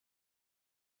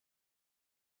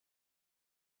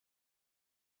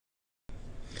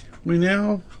We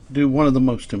now do one of the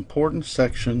most important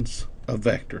sections of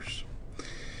vectors.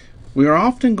 We are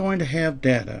often going to have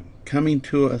data coming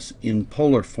to us in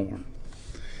polar form,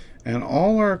 and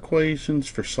all our equations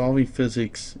for solving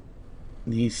physics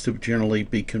needs to generally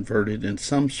be converted in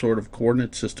some sort of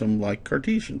coordinate system like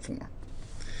Cartesian form.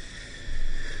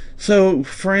 So,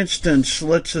 for instance,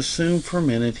 let's assume for a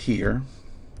minute here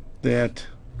that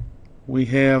we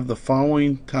have the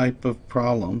following type of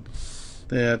problem,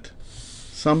 that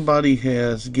somebody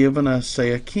has given us,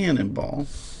 say, a cannonball,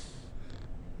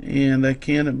 and that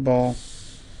cannonball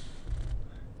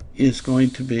is going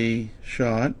to be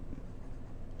shot.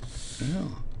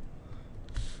 Well,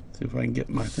 see if I can get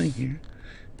my thing here.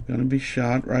 Going to be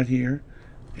shot right here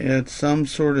at some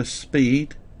sort of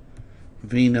speed,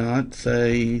 v naught,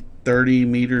 say 30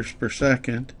 meters per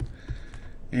second,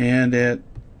 and at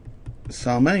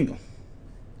some angle.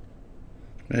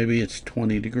 Maybe it's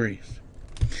 20 degrees.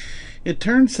 It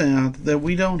turns out that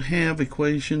we don't have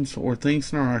equations or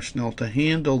things in our arsenal to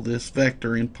handle this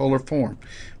vector in polar form.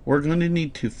 We're going to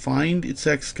need to find its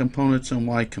x components and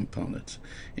y components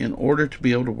in order to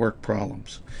be able to work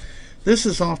problems. This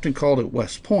is often called at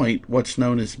West Point what's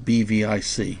known as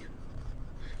BVIC,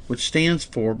 which stands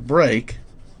for break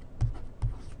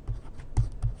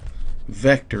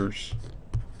vectors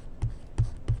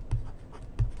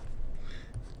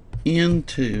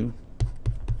into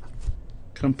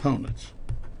components.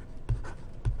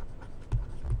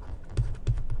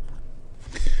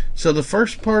 So the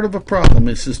first part of a problem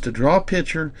is to draw a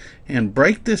picture and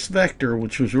break this vector,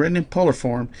 which was written in polar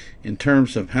form, in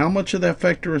terms of how much of that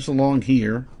vector is along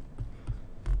here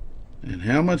and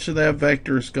how much of that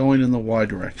vector is going in the y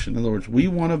direction. In other words, we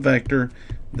want a vector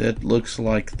that looks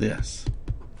like this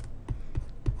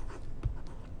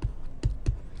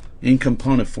in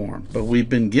component form, but we've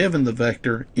been given the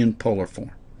vector in polar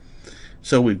form.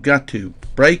 So we've got to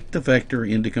break the vector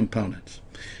into components.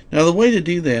 Now the way to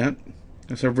do that,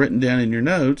 as I've written down in your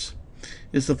notes,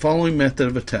 is the following method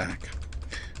of attack.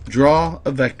 Draw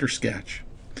a vector sketch.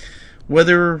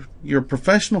 Whether you're a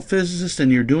professional physicist and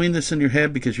you're doing this in your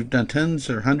head because you've done tens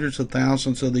or hundreds of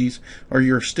thousands of these, or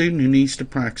you're a student who needs to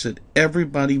practice it,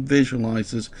 everybody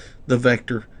visualizes the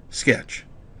vector sketch.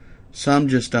 Some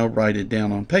just don't write it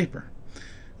down on paper.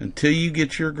 Until you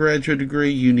get your graduate degree,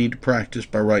 you need to practice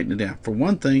by writing it down. For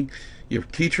one thing, your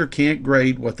teacher can't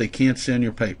grade what they can't see on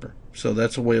your paper. So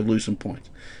that's a way of losing points.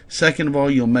 Second of all,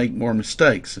 you'll make more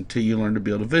mistakes until you learn to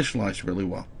be able to visualize really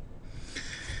well.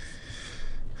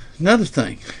 Another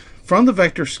thing, from the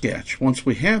vector sketch, once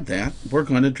we have that, we're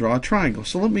going to draw a triangle.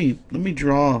 So let me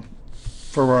draw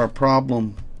for our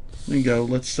problem. Let me go,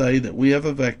 let's say that we have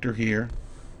a vector here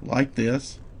like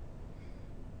this.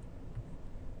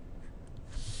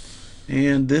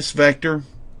 And this vector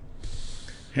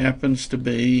happens to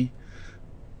be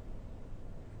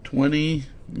 20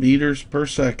 meters per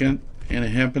second, and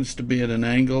it happens to be at an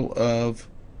angle of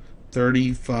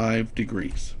 35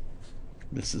 degrees.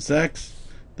 This is x,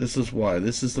 this is y.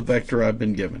 This is the vector I've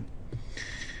been given.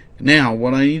 Now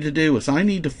what I need to do is I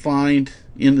need to find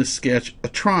in the sketch a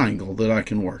triangle that I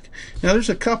can work. Now there's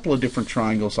a couple of different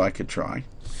triangles I could try.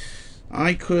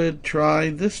 I could try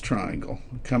this triangle.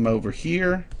 Come over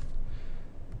here,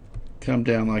 come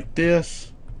down like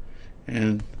this,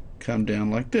 and come down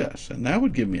like this, and that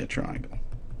would give me a triangle.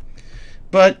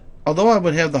 But although I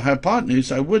would have the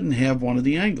hypotenuse, I wouldn't have one of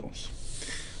the angles.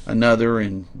 Another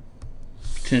and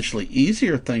potentially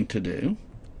easier thing to do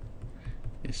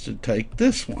is to take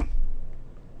this one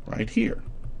right here.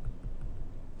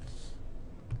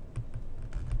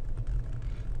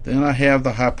 Then I have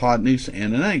the hypotenuse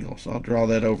and an angle, so I'll draw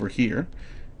that over here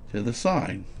to the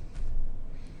side.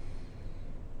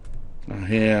 I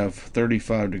have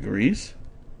 35 degrees,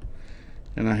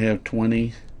 and I have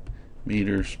 20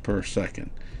 meters per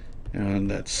second.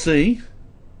 And that's C.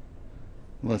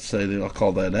 Let's say that I'll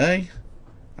call that A,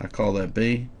 I call that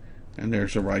B, and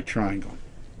there's a right triangle.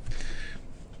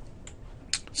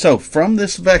 So from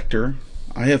this vector,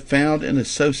 I have found an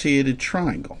associated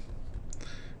triangle.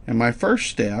 And my first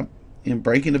step in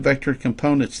breaking the vector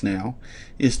components now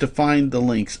is to find the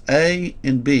links A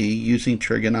and B using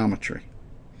trigonometry.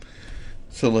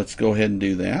 So let's go ahead and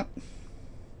do that.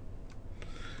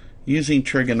 Using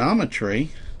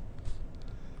trigonometry,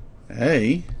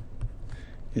 A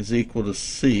is equal to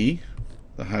C,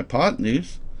 the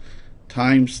hypotenuse,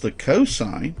 times the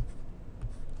cosine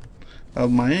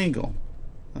of my angle.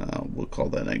 We'll call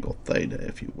that angle theta,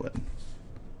 if you would,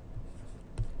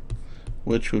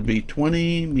 which would be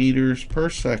 20 meters per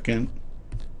second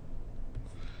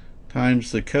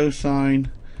times the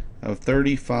cosine of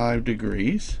 35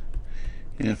 degrees.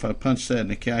 And if I punch that in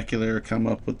the calculator, come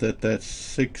up with that, that's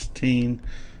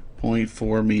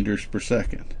 16.4 meters per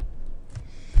second.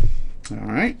 All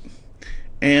right.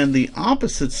 And the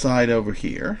opposite side over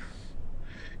here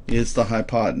is the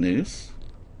hypotenuse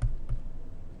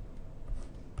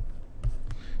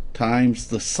times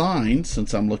the sine,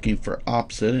 since I'm looking for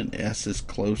opposite and S is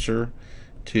closer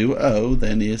to O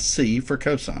than is C for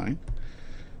cosine.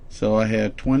 So I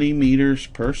have 20 meters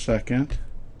per second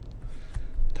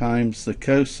times the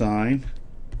cosine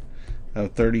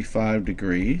of 35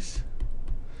 degrees.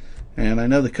 And I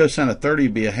know the cosine of 30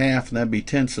 would be a half, and that'd be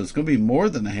 10, so it's going to be more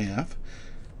than a half.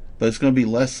 But it's going to be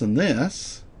less than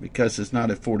this because it's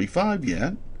not at 45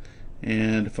 yet.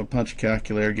 And if I punch a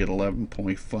calculator, I get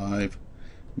 11.5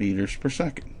 meters per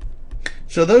second.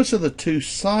 So those are the two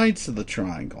sides of the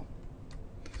triangle.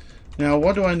 Now,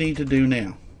 what do I need to do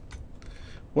now?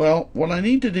 Well, what I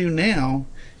need to do now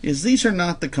is these are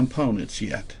not the components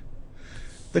yet.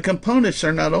 The components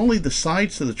are not only the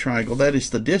sides of the triangle, that is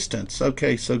the distance.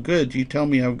 Okay, so good. You tell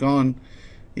me I've gone,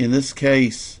 in this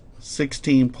case,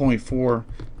 16.4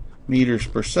 meters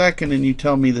per second, and you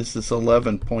tell me this is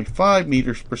 11.5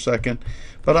 meters per second.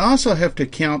 But I also have to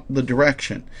count the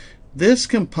direction. This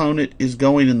component is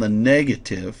going in the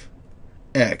negative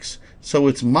x, so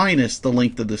it's minus the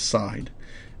length of this side.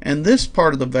 And this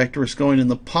part of the vector is going in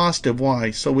the positive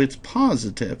y, so it's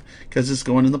positive because it's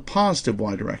going in the positive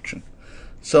y direction.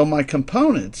 So my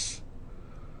components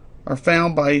are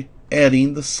found by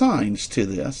adding the signs to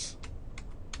this.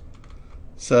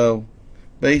 So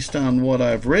based on what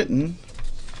I've written,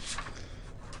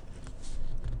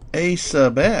 a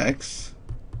sub x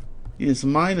is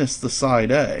minus the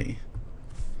side A,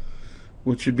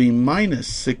 which would be minus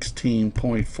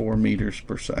 16.4 meters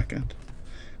per second,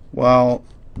 while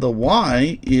the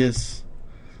y is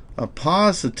a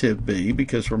positive b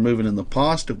because we're moving in the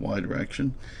positive y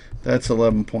direction. That's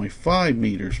 11.5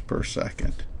 meters per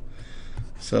second.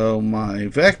 So my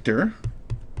vector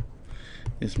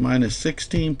is minus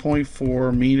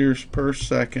 16.4 meters per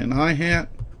second I hat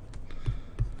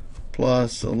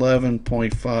plus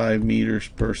 11.5 meters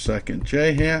per second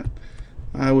j hat.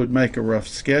 I would make a rough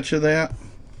sketch of that.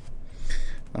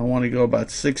 I want to go about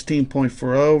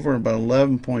 16.4 over, about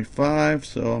 11.5,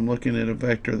 so I'm looking at a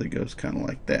vector that goes kind of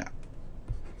like that.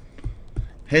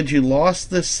 Had you lost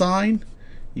this sign,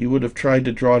 you would have tried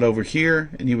to draw it over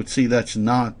here, and you would see that's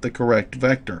not the correct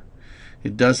vector.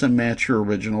 It doesn't match your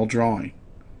original drawing.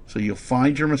 So you'll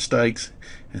find your mistakes,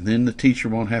 and then the teacher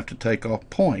won't have to take off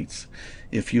points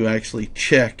if you actually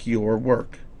check your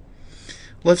work.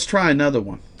 Let's try another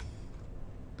one.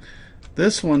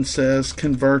 This one says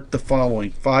convert the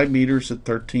following: 5 meters at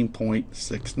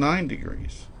 13.69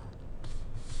 degrees.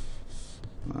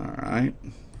 Alright.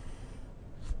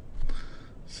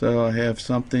 So I have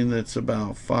something that's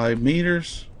about 5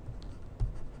 meters,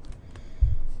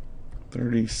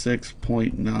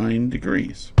 36.9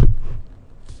 degrees.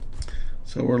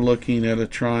 So we're looking at a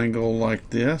triangle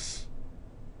like this.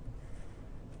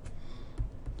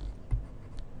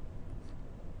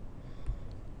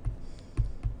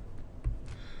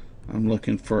 I'm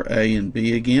looking for A and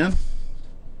B again.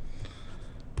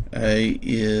 A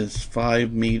is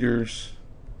 5 meters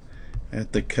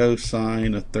at the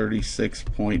cosine of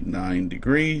 36.9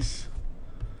 degrees.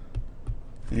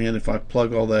 And if I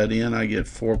plug all that in, I get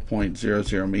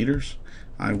 4.00 meters.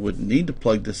 I wouldn't need to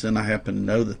plug this in. I happen to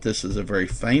know that this is a very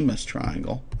famous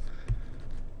triangle.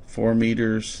 5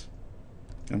 meters.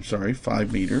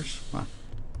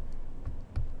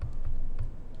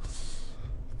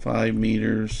 5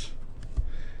 meters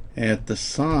at the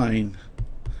sine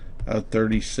of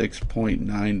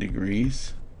 36.9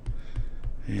 degrees.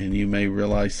 And you may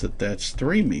realize that that's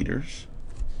 3 meters.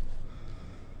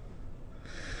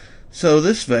 So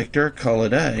this vector, call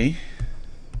it A,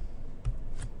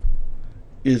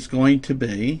 is going to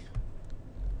be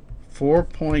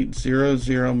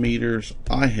 4.00 meters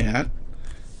I hat.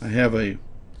 I have a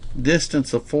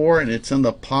distance of 4 and it's in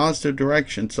the positive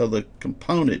direction, so the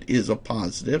component is a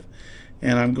positive,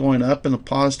 and I'm going up in the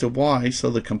positive y, so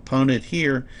the component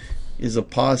here is a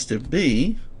positive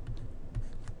b.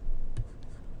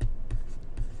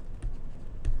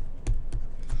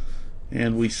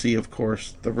 And we see, of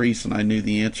course, the reason I knew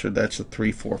the answer, that's a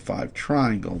 3, 4, 5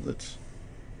 triangle that's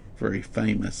very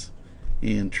famous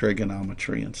in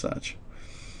trigonometry and such.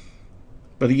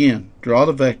 But again, draw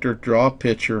the vector, draw a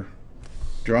picture,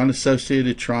 draw an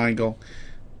associated triangle.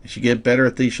 As you get better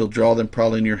at these, you'll draw them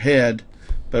probably in your head.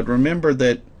 But remember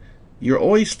that you're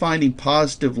always finding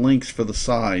positive links for the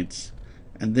sides.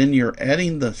 And then you're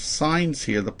adding the signs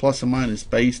here, the plus and minus,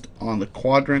 based on the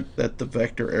quadrant that the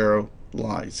vector arrow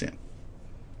lies in.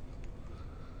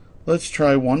 Let's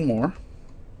try one more.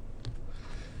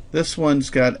 This one's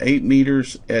got 8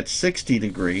 meters at 60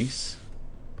 degrees.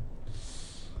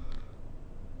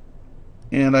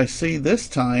 And I see this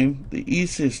time the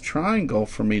easiest triangle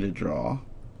for me to draw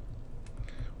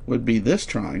would be this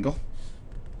triangle.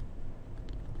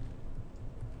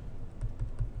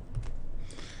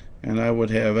 And I would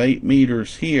have 8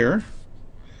 meters here,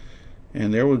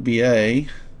 and there would be A,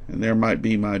 and there might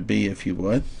be my B if you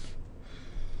would.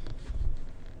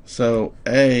 So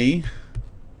A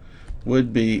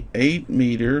would be 8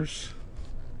 meters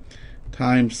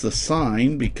times the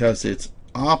sine, because it's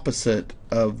opposite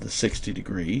of the 60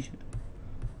 degrees.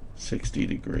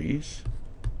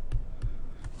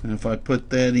 And if I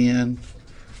put that in,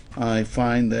 I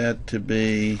find that to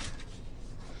be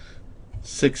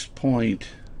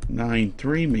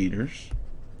 6.93 meters.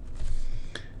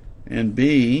 And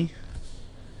B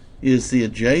is the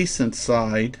adjacent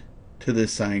side to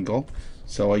this angle,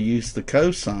 so I use the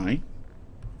cosine.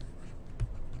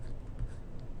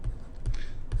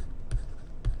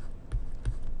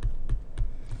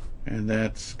 And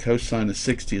that's cosine of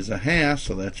 60 is a half,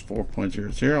 so that's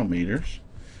 4.00 meters.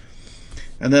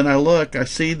 And then I look, I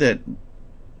see that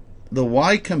the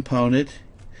y component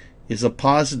is a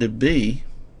positive b.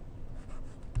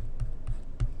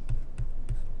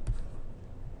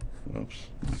 Whoops,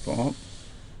 my fault.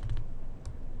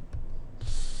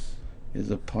 Is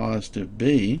a positive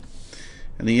b.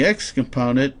 And the x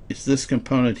component is this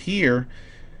component here.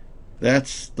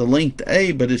 That's the length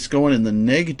A, but it's going in the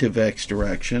negative x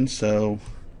direction, so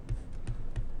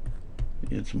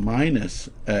it's minus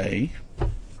A.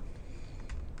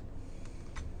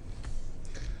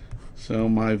 So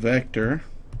my vector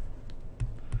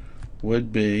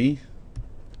would be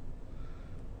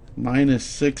minus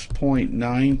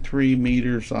 6.93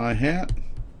 meters I hat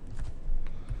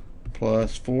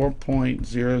plus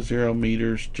 4.00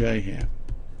 meters j hat.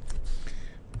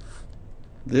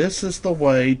 This is the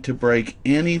way to break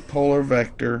any polar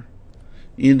vector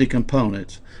into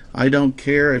components. I don't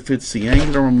care if it's the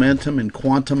angular momentum in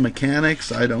quantum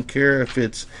mechanics. I don't care if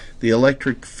it's the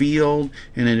electric field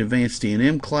in an advanced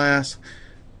E&M class.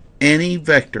 Any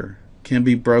vector can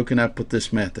be broken up with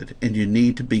this method, and you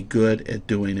need to be good at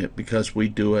doing it because we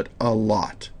do it a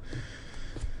lot.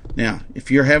 Now, if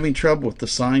you're having trouble with the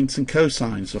sines and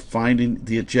cosines of finding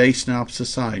the adjacent opposite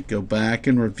side, go back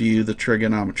and review the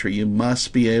trigonometry. You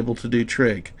must be able to do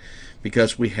trig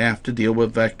because we have to deal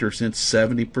with vectors in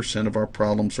 70% of our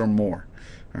problems or more.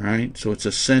 Alright, so it's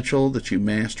essential that you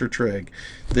master trig.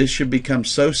 This should become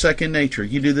so second nature.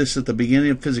 You do this at the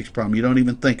beginning of a physics problem, you don't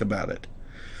even think about it.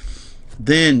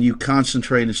 Then you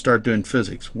concentrate and start doing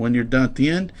physics. When you're done at the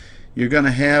end, you're going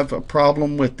to have a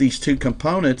problem with these two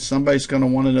components. Somebody's going to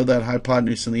want to know that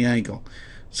hypotenuse and the angle.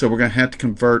 So we're going to have to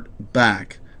convert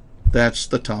back. That's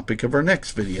the topic of our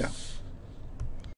next video.